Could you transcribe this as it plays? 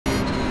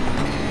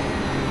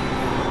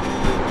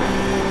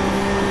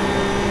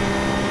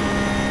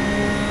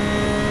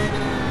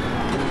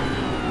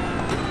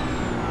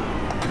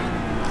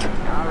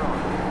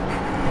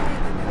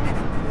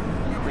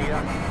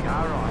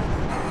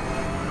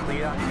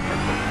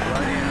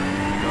Slow down.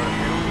 You got a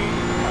penalty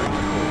for cutting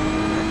the call.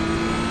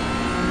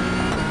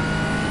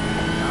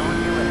 Now on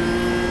your left.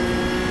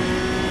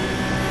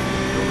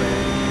 Still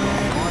there.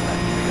 Got 5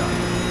 laps to go.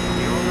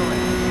 Clear on the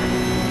left.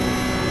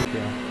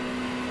 Yeah.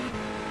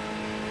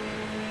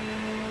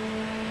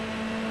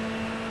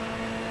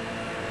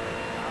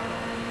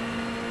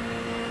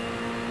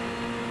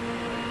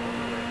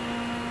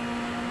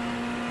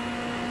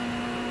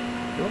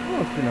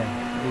 Ô, filhão,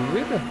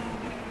 duvida?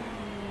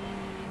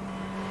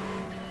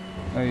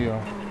 Aí, ó.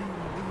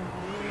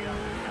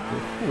 Eu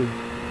fui.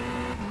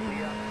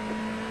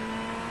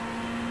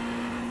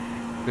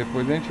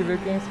 Depois a gente vê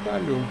quem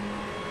espalhou.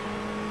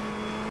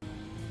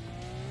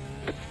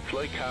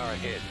 Slow car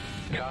ahead.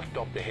 Car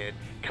stopped ahead.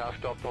 Car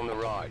stopped on the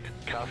right.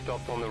 Car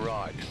stopped on the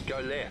right. Go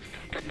left.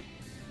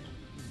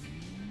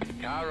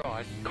 Car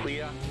right.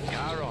 Clear.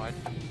 Car right.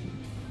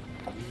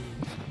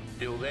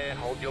 Still there.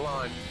 Hold your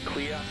line.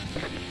 Clear.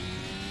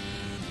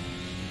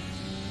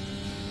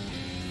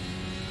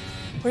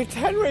 Wait,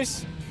 that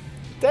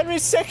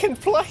was second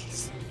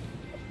place.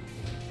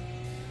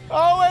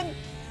 Oh, and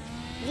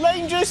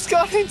Lane just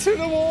got into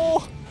the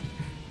wall.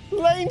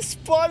 Lane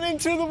spun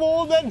into the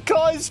wall. That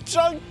guy's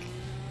junk.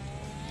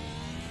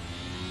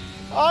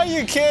 Are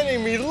you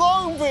kidding me?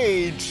 Long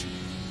Beach.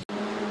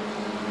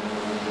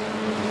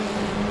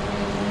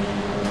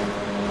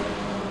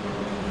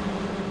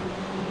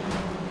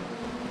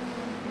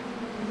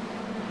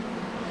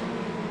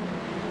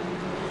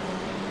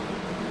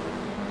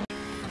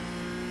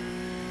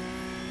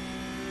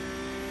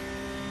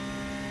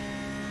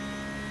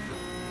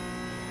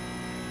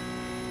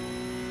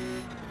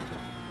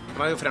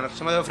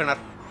 Se me ha debido frenar.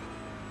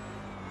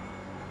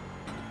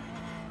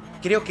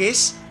 Creo que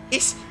es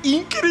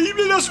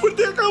increíble la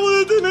suerte que acabo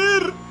de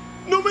tener.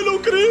 No me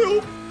lo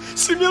creo.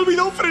 Se me ha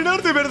olvidado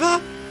frenar, de verdad.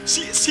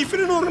 Si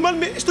freno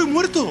normal, estoy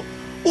muerto.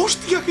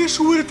 Hostia, qué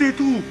suerte,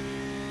 tú.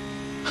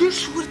 Qué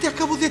suerte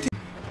acabo de tener.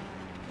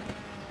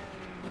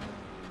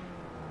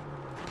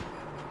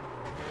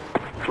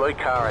 Slow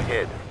car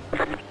ahead.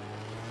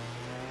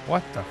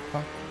 What the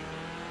fuck?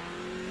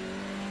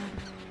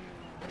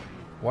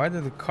 Why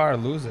did the car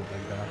lose it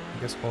like that? I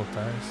guess whole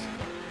tires.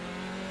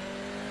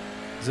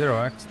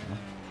 0x.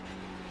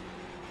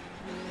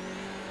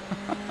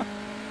 I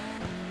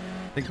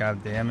think I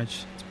have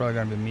damage. It's probably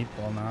gonna be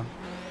meatball now.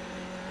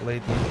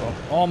 Late meatball.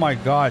 Oh my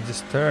god,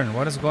 just turn.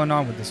 What is going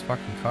on with this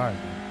fucking car, dude?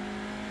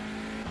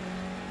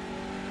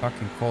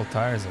 Fucking cold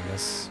tires, I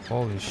guess.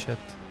 Holy shit.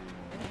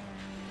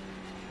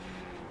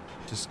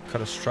 Just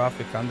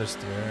catastrophic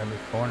understeer every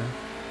corner.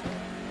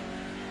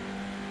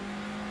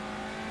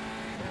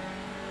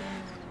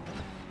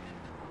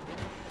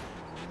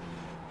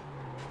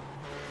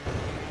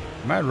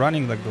 Am I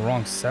running like the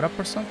wrong setup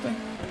or something?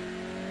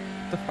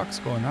 What the fuck's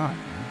going on,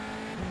 man?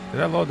 Did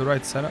I load the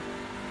right setup?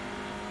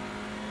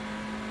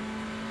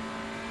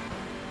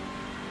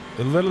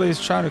 It literally is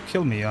trying to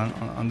kill me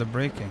on the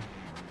braking.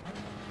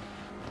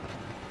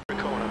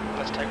 Corner.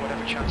 Let's take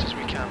whatever chances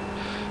we can.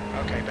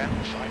 Okay, Ben,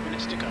 5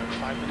 minutes to go,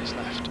 5 minutes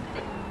left.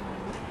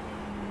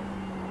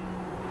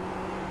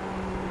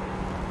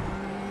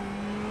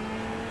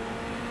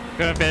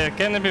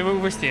 Kan det bli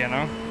bevusst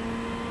no?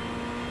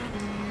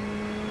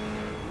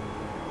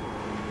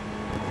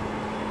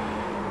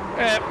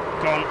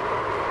 Gone.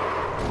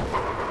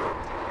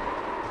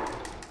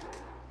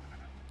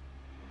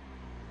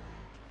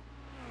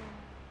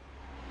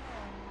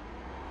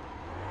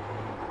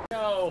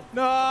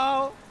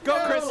 No! Go,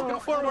 No. Chris! Go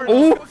forward!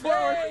 Ooh. Go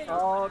forward!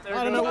 Oh,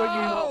 I don't know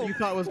what you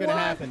thought was gonna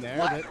happen there,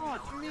 but...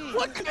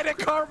 What kind of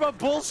karma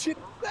bullshit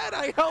is that?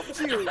 I helped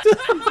you!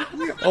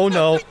 Oh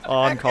no! Oh,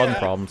 I'm causing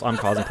problems. I'm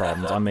causing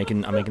problems. I'm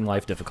making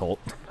life difficult.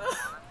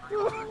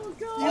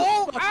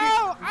 Oh,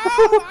 ow!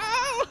 Ow!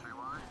 Ow!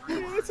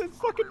 It's a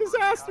fucking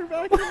disaster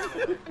back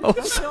here!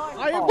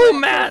 Oh,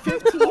 Matt!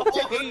 15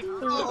 to 8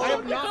 through. I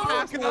have not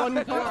passed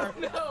one car.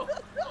 No!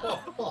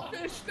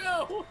 Fish,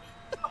 no!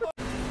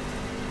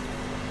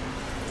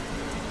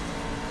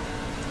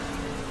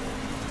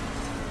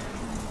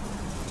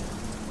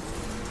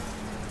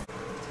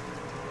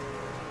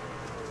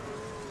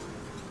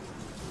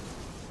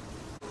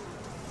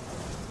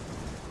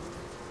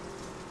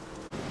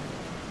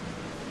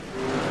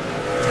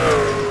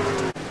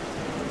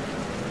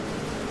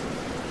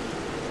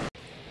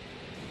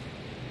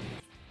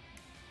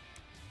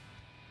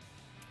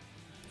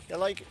 Yeah,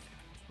 like,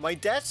 my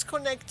dad's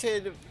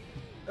connected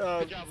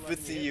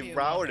with the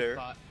router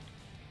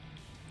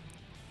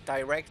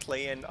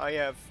directly, and I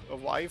have a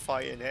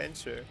Wi-Fi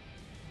enhancer.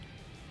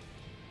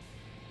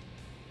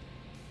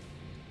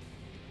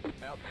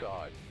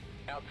 Outside.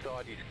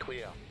 Outside is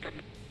clear.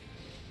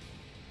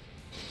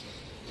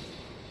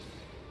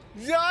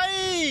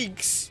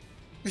 Yikes!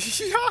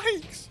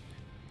 Yikes!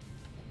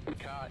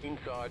 Car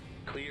inside.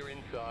 Clear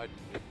inside.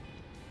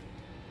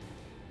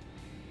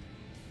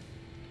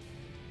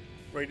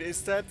 Wait,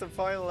 is that the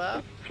final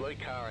lap? Slow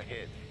car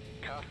ahead.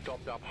 Car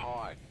stopped up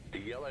high. The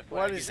yellow flag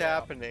What is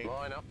out. happening?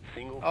 Line up,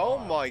 single Oh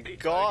file. my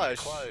Pit road is gosh.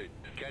 closed.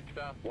 Catch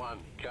for 1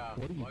 car.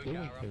 What are you Slow doing,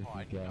 car up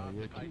high. Coach? You're Car,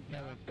 keeping pace coming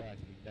car. back.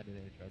 You've got an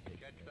air traffic.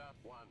 Catch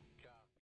for 1